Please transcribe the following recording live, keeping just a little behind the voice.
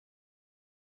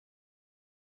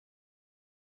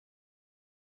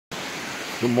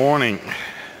Good morning.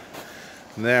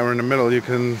 There in the middle you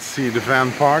can see the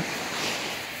van park.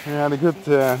 We had a good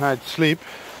night's sleep.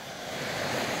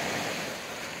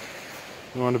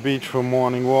 We're on the beach for a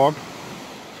morning walk.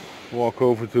 Walk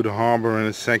over to the harbour in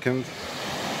a second.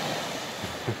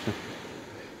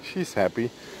 She's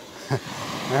happy.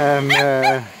 And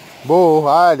Bo,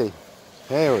 Hardy.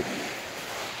 Hey,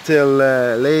 till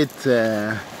late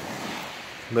there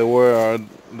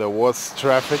was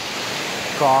traffic,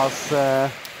 cars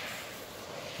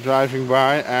driving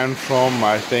by, and from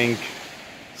I think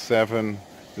 7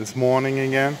 this morning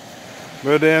again.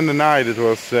 But in the night it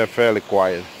was fairly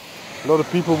quiet. A lot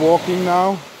of people walking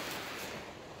now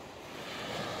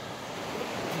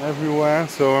everywhere,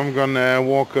 so I'm gonna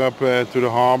walk up to the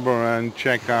harbour and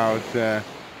check out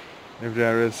if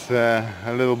there is a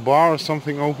little bar or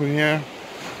something open here.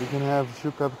 We can have a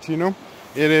few cappuccino.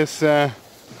 It is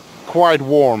quite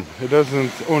warm. It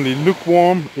doesn't only look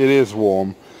warm, it is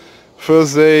warm.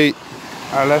 First day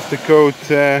I left the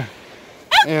coat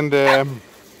in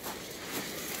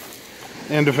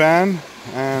the van,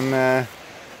 and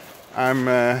I'm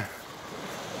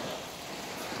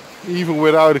even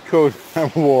without a coat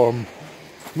I'm warm.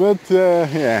 But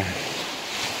yeah,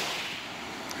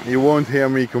 you won't hear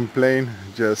me complain,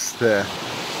 just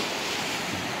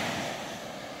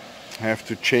have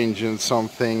to change in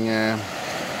something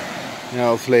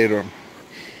else later.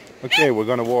 Okay, we're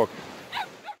gonna walk.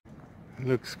 It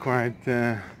looks quite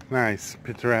nice,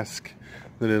 picturesque,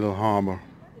 the little harbour.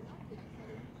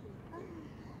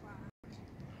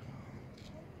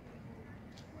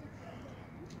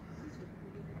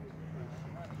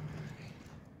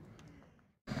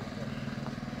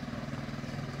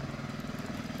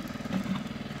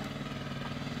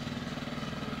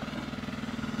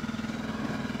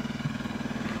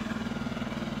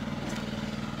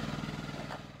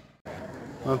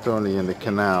 Not only in the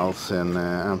canals in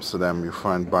Amsterdam you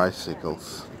find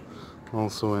bicycles,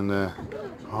 also in the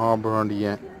harbour on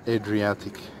the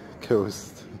Adriatic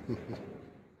coast.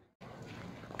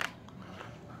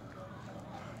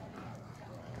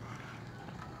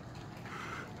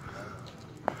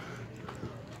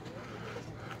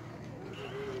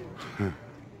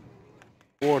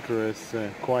 Water is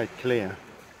quite clear.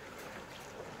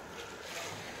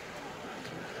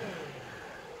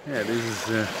 Yeah, this is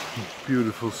a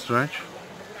beautiful stretch.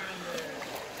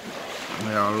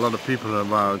 There are a lot of people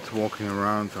about walking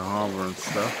around the harbour and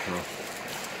stuff,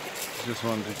 so just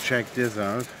wanted to check this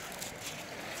out.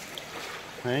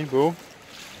 Hey, Bo,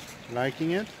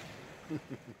 liking it?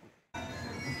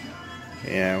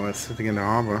 Yeah, we're sitting in the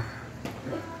harbour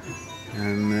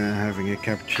and having a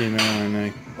cappuccino and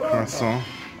a croissant.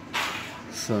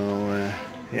 So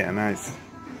yeah, nice.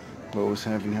 Bo's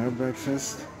having her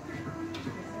breakfast.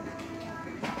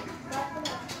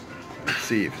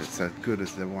 See if it's as good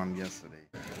as the one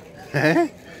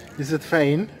yesterday. Is het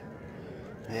fijn?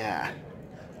 Ja.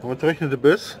 Gaan we terug naar de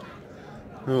bus?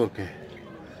 Oké.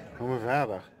 Gaan we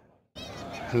verder.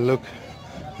 Look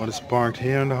what is parked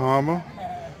here in the harbour.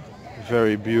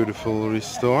 Very beautiful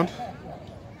restored.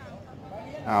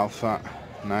 Alpha.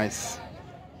 Nice.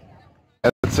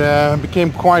 It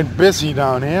became quite busy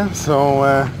down here, so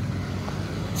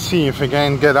let's see if I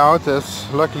can get out. There's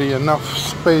luckily enough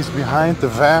space behind the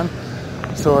van,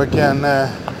 so I can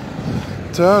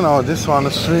turn. Oh, this one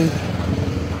is street,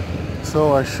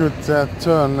 so I should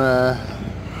turn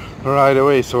right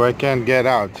away so I can get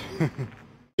out.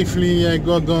 Safely I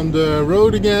got on the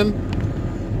road again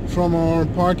from our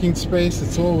parking space.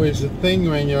 It's always a thing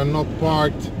when you're not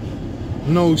parked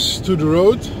nose to the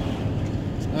road,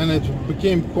 and it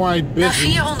became quite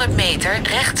busy. Na 400 meter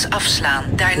rechts afslaan.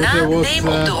 Daarna neem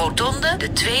op de rotonde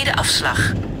de tweede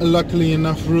afslag. Luckily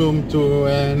enough room to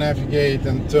navigate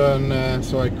and turn,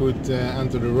 so I could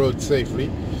enter the road safely.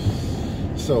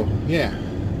 So yeah,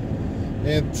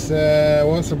 it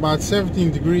was about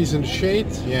 17 degrees in the shade.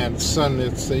 Yeah, the sun,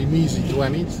 it's an easy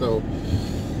 20. So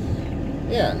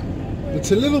yeah,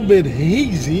 it's a little bit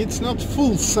hazy. It's not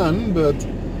full sun, but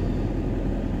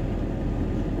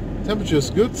temperature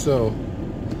is good, so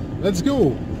let's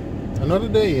go. Another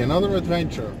day, another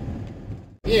adventure.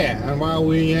 Yeah, and while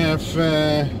we have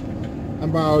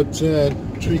about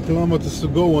 3 kilometers to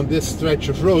go on this stretch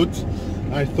of road,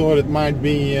 I thought it might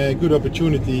be a good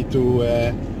opportunity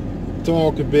to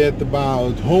talk a bit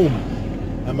about home,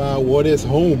 about what is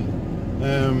home.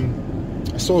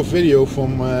 I saw a video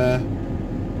from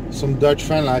some Dutch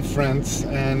van life friends,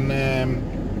 and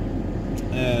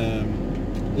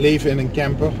Leven in een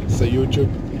Camper, it's a YouTube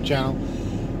channel,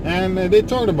 and they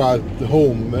talked about the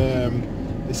home.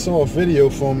 I saw a video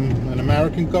from an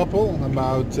American couple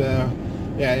about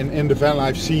yeah, in the van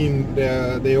I've seen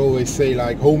they always say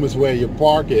like home is where you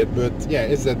park it, but yeah,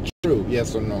 is that true?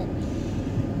 Yes or no?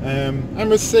 I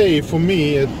must say, for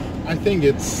me, I think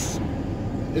it's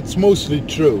mostly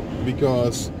true,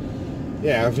 because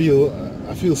yeah, I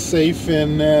feel safe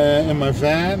in my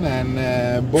van,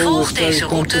 and Bo is very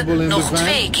comfortable in the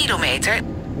van. 2 kilometer.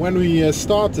 When we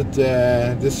started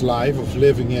this life of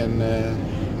living in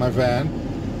my van,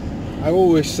 I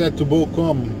always said to Bo,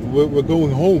 come, we're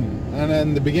going home. And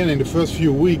in the beginning, the first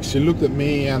few weeks, she looked at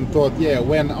me and thought, yeah,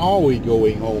 when are we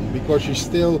going home? Because she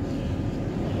still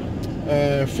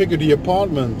figured the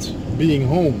apartment being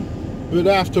home. But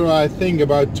after, I think,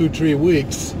 about 2-3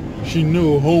 weeks, she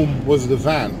knew home was the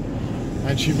van.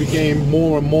 And she became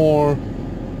more and more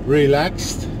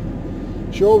relaxed.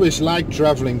 She always liked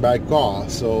traveling by car,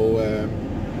 so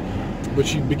but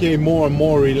she became more and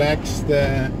more relaxed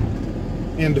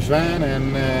in the van,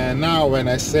 and now when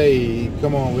I say,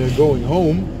 come on, we're going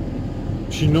home,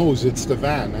 she knows it's the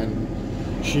van, and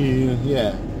she's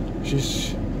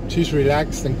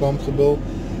relaxed and comfortable,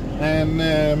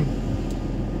 and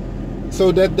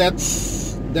so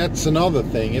that's another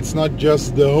thing. It's not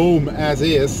just the home as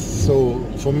is, so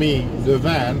for me, the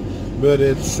van, but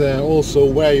it's also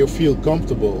where you feel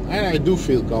comfortable, and I do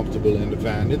feel comfortable in the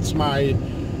van. It's my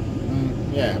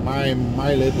my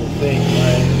little thing,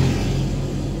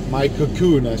 my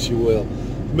cocoon, as you will.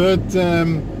 But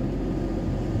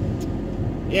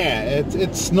yeah,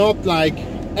 it's not like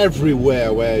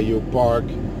everywhere where you park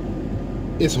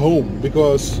is home,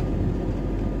 because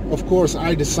of course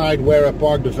I decide where I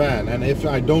park the van, and if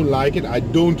I don't like it, I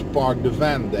don't park the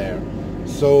van there.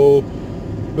 So,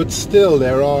 but still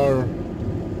there are,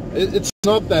 it's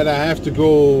not that I have to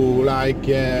go like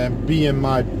be in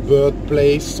my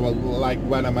birthplace, well, like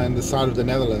when I'm in the south of the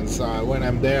Netherlands. When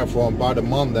I'm there for about a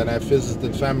month and I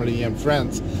visited family and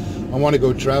friends, I want to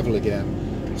go travel again.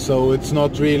 So it's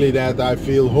not really that I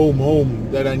feel home,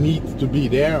 that I need to be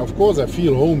there. Of course I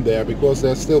feel home there because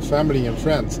there's still family and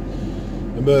friends.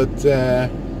 But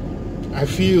I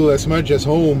feel as much as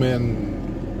home in,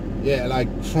 yeah, like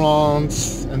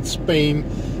France and Spain,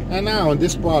 and now in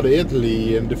this part of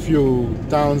Italy, and the few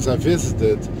towns I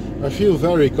visited, I feel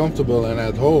very comfortable and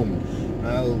at home.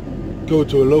 I'll go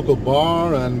to a local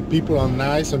bar and people are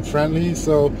nice and friendly,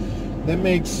 so that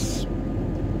makes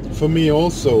for me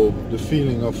also the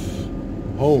feeling of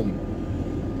home.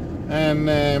 And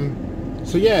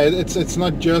so yeah, it's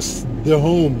not just the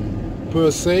home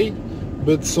per se,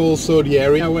 but it's also the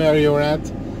area where you're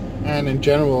at, and in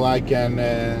general I can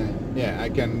I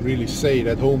can really say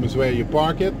that home is where you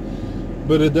park it,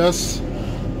 but it does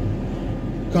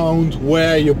count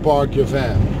where you park your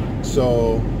van.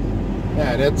 So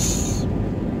yeah, that's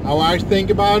how I think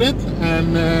about it,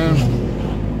 and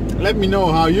let me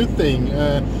know how you think,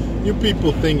 you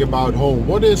people think about home.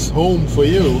 What is home for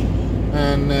you?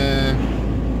 And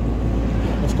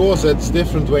of course it's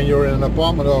different when you're in an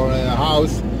apartment or in a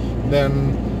house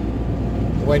than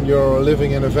when you're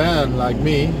living in a van like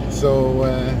me, so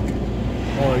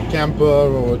or a camper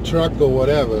or a truck or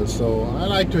whatever. So I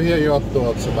like to hear your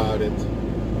thoughts about it.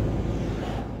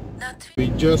 We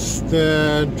just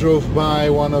drove by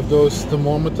one of those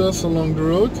thermometers along the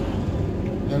road,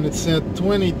 and it's at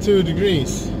 22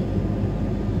 degrees.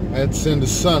 It's in the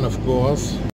sun, of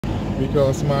course,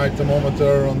 because my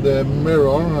thermometer on the mirror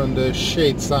on the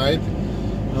shade side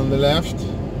on the left,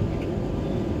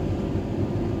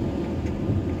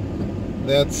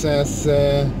 that says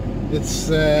it's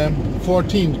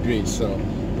 14 degrees, so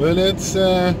well, it's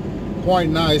quite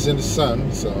nice in the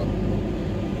sun, so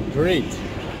great.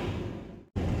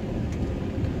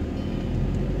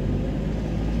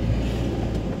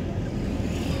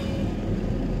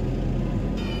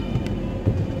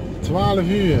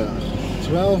 Uur,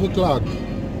 12 o'clock.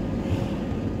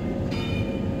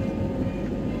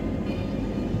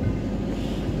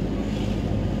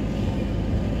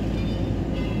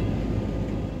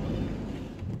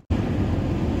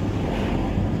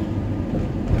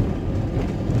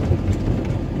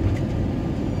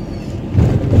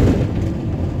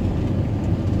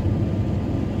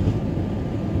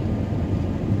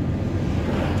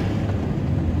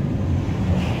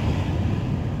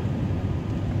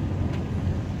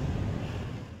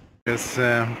 Is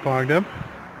parked up.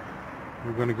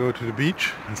 We're gonna go to the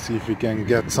beach and see if we can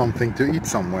get something to eat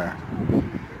somewhere.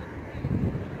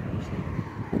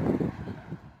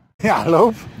 Yeah,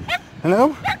 hello?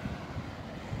 Hello?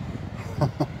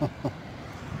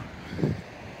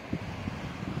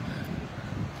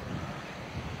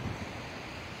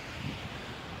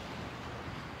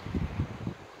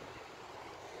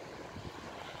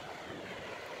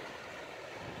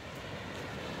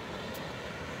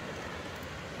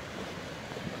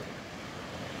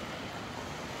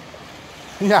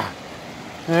 Ja.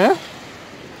 Hè?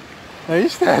 Waar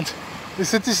is dat?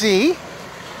 Is het de zee? Is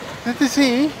het de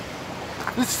zee?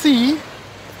 De zee?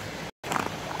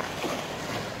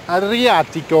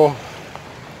 Adriatico.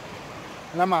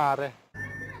 La mare.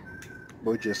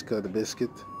 Bo just got a biscuit.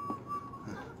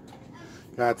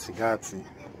 Grazie, grazie.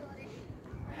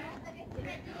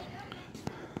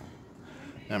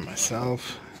 And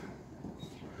myself.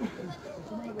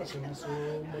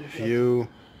 View.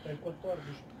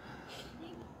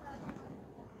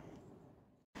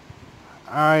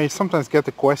 I sometimes get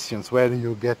the questions, where do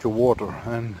you get your water?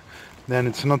 And then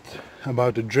it's not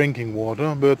about the drinking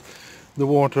water, but the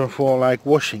water for like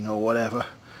washing or whatever.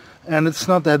 And it's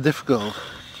not that difficult.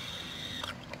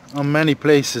 On many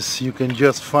places you can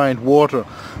just find water,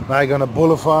 like on a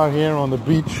boulevard here on the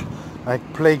beach, like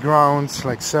playgrounds,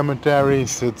 like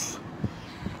cemeteries. It's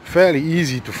fairly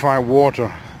easy to find water,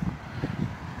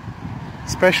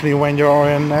 especially when you're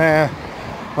in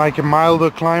like a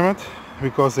milder climate,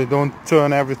 because they don't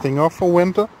turn everything off for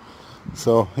winter.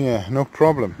 So yeah, no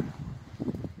problem.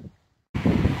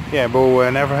 Yeah, Bo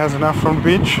never has enough from the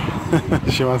beach.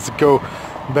 She wants to go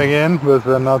back in, but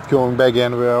we're not going back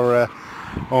in. We're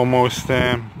almost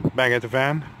back at the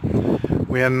van.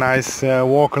 We had a nice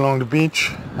walk along the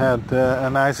beach, had a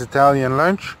nice Italian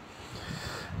lunch,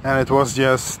 and it was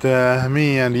just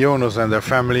me and the owners and their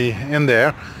family in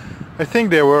there. I think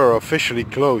they were officially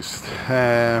closed,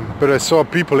 but I saw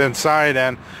people inside,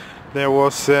 and there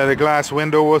was the glass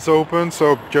window was open,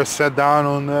 so just sat down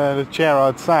on the chair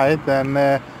outside, and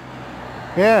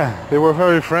yeah, they were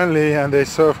very friendly, and they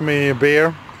served me a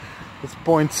beer. It's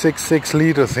 0.66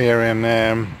 liters here in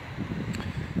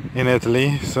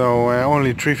Italy, so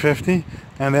only $3.50,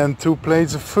 and then 2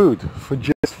 plates of food for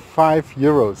just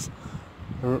 €5.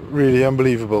 Really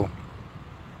unbelievable.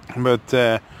 But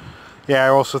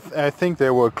yeah, I think they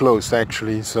were closed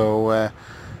actually, so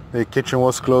the kitchen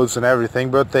was closed and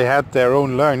everything, but they had their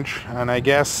own lunch, and I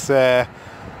guess I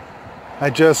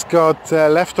just got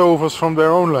leftovers from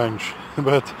their own lunch.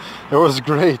 But it was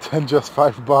great, and just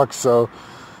 $5, so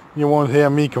you won't hear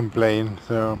me complain.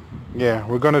 So yeah,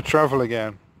 we're gonna travel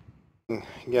again.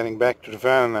 Getting back to the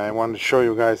van, I wanted to show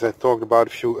you guys, I talked about a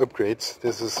few upgrades.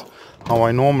 This is how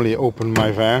I normally open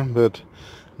my van, but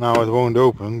now it won't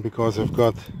open because I've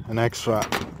got an extra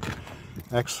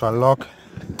lock.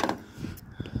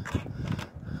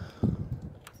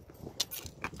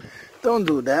 Don't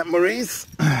do that, Maurice.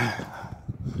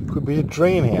 Could be a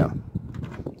drain here.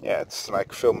 Yeah, it's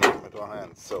like filming with one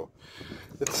hand, so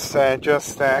it's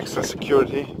just extra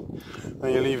security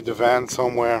when you leave the van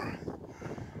somewhere.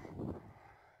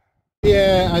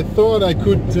 Yeah, I thought I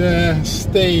could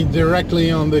stay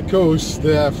directly on the coast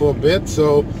for a bit,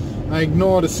 so I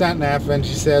ignored the sat-nav and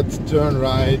she said turn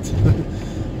right.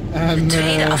 And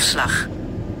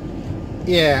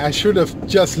yeah, I should have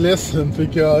just listened,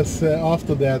 because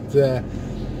after that,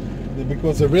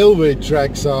 because the railway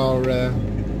tracks are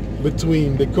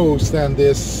between the coast and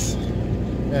this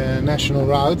national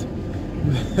route,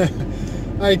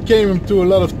 I came to a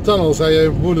lot of tunnels I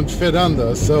wouldn't fit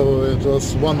under, so it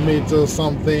was 1 meter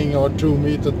something or 2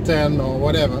 meter 10 or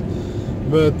whatever.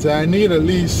 But I need at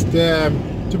least,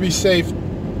 to be safe,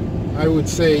 I would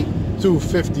say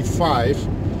 255,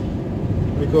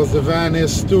 because the van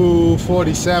is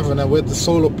 247, and with the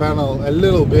solar panel a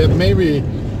little bit, maybe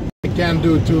I can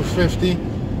do 250.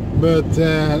 But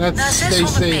let's stay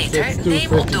safe, that's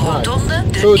 255.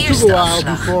 So it took a while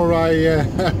before I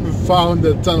found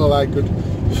the tunnel I could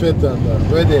fit under.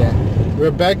 We're there.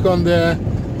 We're back on the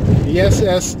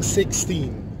SS16.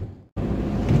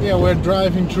 Yeah, we're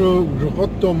driving through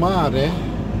Mare.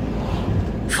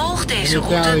 Volg deze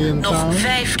route nog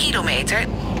 5 kilometer.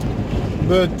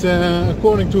 But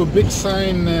according to a big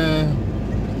sign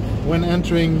when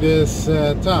entering this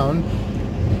town,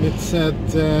 it said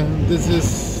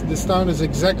this town is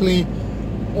exactly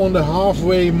on the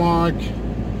halfway mark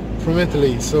from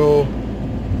Italy, so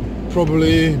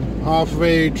probably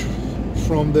halfway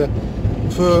from the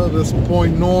furthest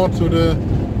point north to the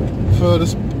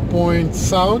furthest point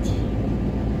south.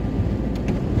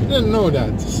 I didn't know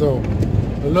that, so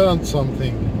I learned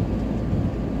something.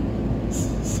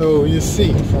 So you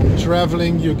see, from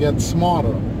traveling you get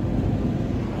smarter.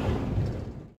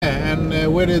 And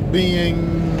with it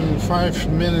being 5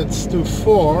 minutes to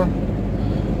 4,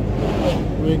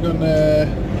 we're gonna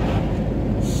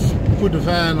put the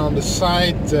van on the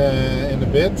side in a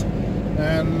bit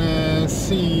and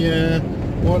see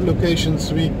what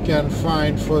locations we can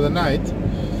find for the night.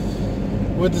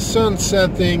 With the sun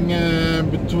setting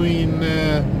between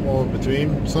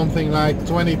something like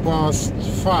 20 past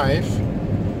 5,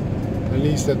 at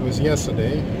least that was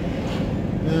yesterday,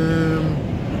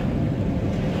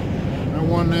 I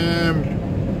want to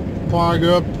park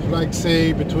up, like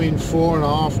say between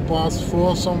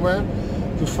 4:30 somewhere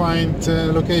to find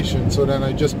a location. So then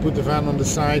I just put the van on the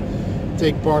side,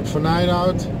 take Park for Night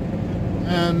out,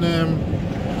 and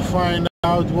find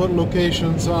out what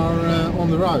locations are on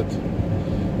the route.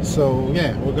 So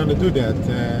yeah, we're gonna do that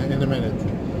in a minute.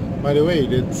 By the way,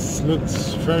 it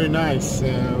looks very nice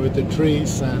with the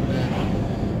trees, and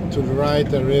to the right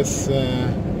there is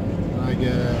like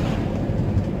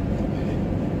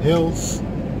hills.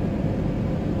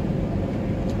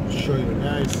 I'll show you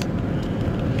guys a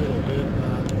little bit.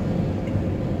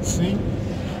 See?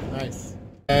 Nice.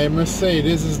 I must say,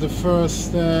 this is the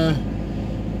first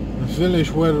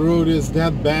village where the road is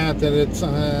that bad that it's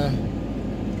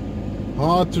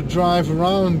hard to drive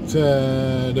around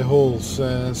the holes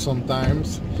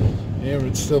sometimes. Here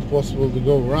it's still possible to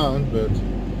go around, but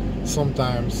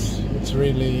sometimes it's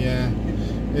really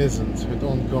isn't, with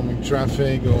oncoming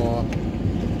traffic or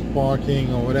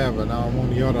parking or whatever. Now I'm on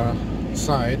the other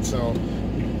side, so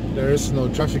there is no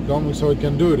traffic coming, so I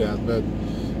can do that. But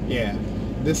yeah,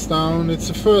 this town, it's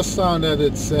the first town that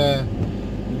it's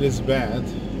this bad.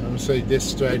 I would say this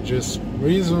stretch is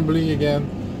reasonably, again,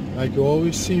 like you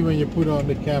always see when you put on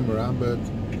the camera. But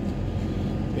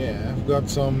yeah, I've got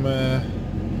some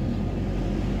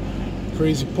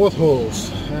crazy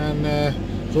potholes, and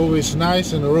it's always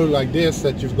nice on a road like this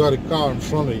that you've got a car in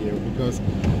front of you, because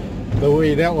the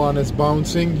way that one is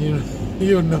bouncing,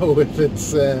 you know if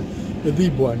it's a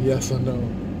deep one, yes or no.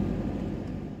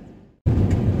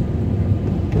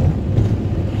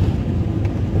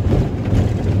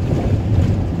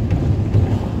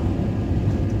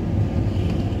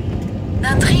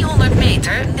 Na 300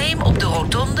 meter neem op de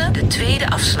rotonde de tweede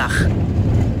afslag.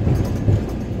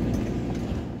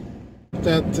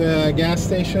 That gas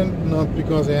station, not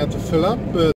because I had to fill up,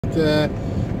 but to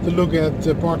look at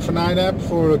the Park for Night app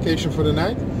for a location for the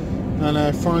night, and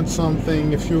I found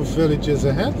something a few villages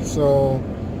ahead, so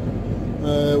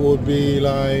it would be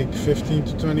like 15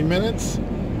 to 20 minutes,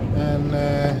 and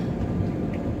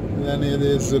then it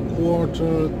is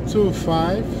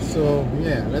 4:45, so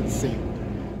yeah, let's see.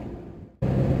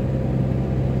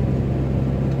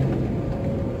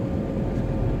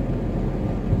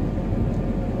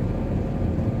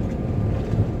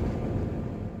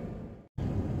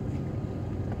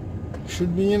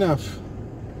 Should be enough.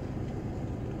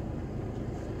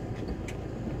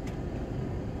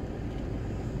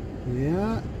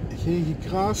 Ja, geen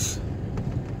gras.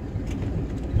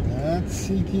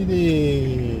 Hartstikke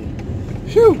idee.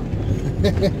 Phew!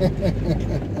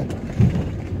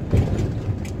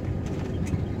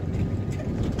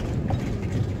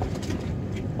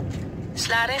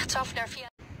 Sla rechtsaf naar via.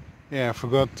 Yeah, I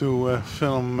forgot to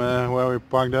film where we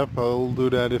parked up. I'll do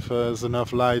that if there's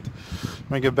enough light.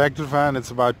 When I get back to the van,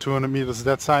 it's about 200 meters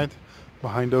that side,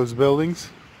 behind those buildings.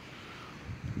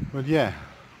 But yeah,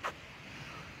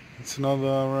 it's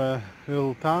another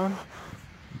little town,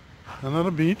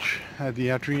 another beach at the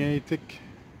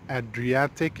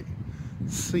Adriatic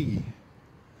Sea.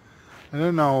 I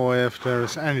don't know if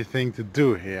there's anything to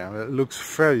do here. It looks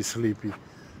very sleepy.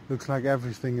 Looks like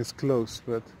everything is closed,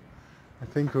 but I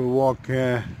think we'll walk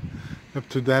up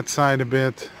to that side a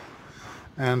bit,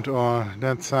 and or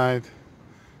that side.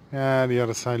 Yeah, the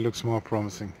other side looks more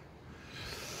promising.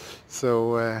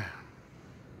 So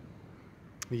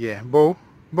yeah, Bo,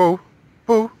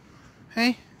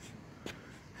 hey,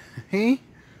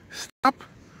 stop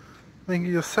making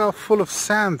yourself full of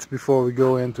sand before we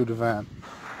go into the van.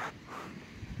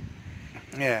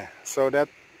 Yeah, so that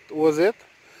was it.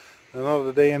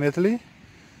 Another day in Italy,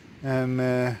 and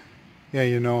yeah,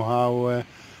 you know how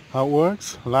it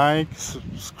works. Like,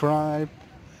 subscribe,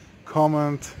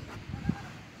 comment,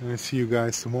 and I'll see you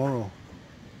guys tomorrow.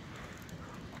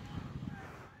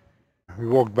 We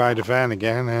walked by the van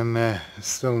again, and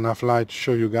still enough light to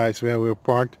show you guys where we're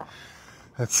parked.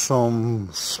 At some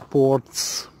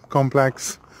sports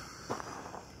complex.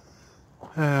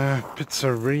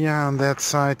 Pizzeria on that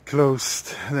side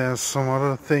closed. There's some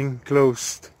other thing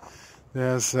closed.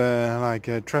 There's like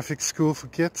a traffic school for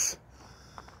kids,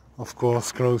 of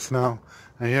course closed now.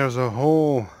 And here's a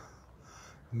whole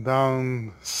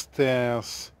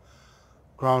downstairs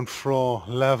ground floor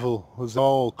level was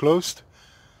all closed,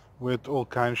 with all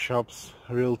kinds of shops,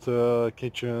 realtor,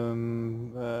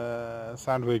 kitchen,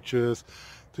 sandwiches.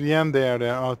 To the end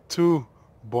there are two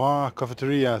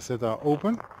cafeterias that are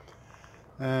open,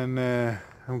 and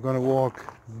I'm gonna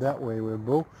walk that way with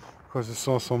Bo, because I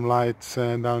saw some lights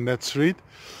down that street.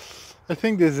 I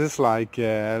think this is like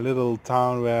a little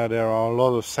town where there are a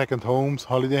lot of second homes,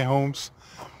 holiday homes,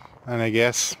 and I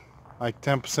guess like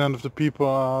 10% of the people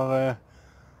are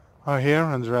are here,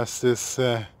 and the rest is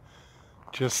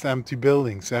just empty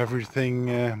buildings.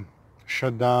 Everything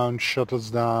shut down, shutters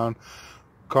down,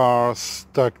 cars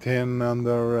tucked in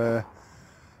under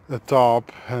the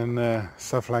top and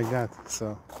stuff like that.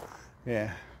 So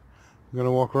yeah, I'm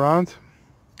gonna walk around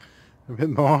a bit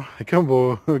more.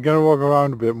 We're gonna walk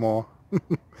around a bit more.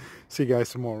 See you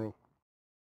guys tomorrow.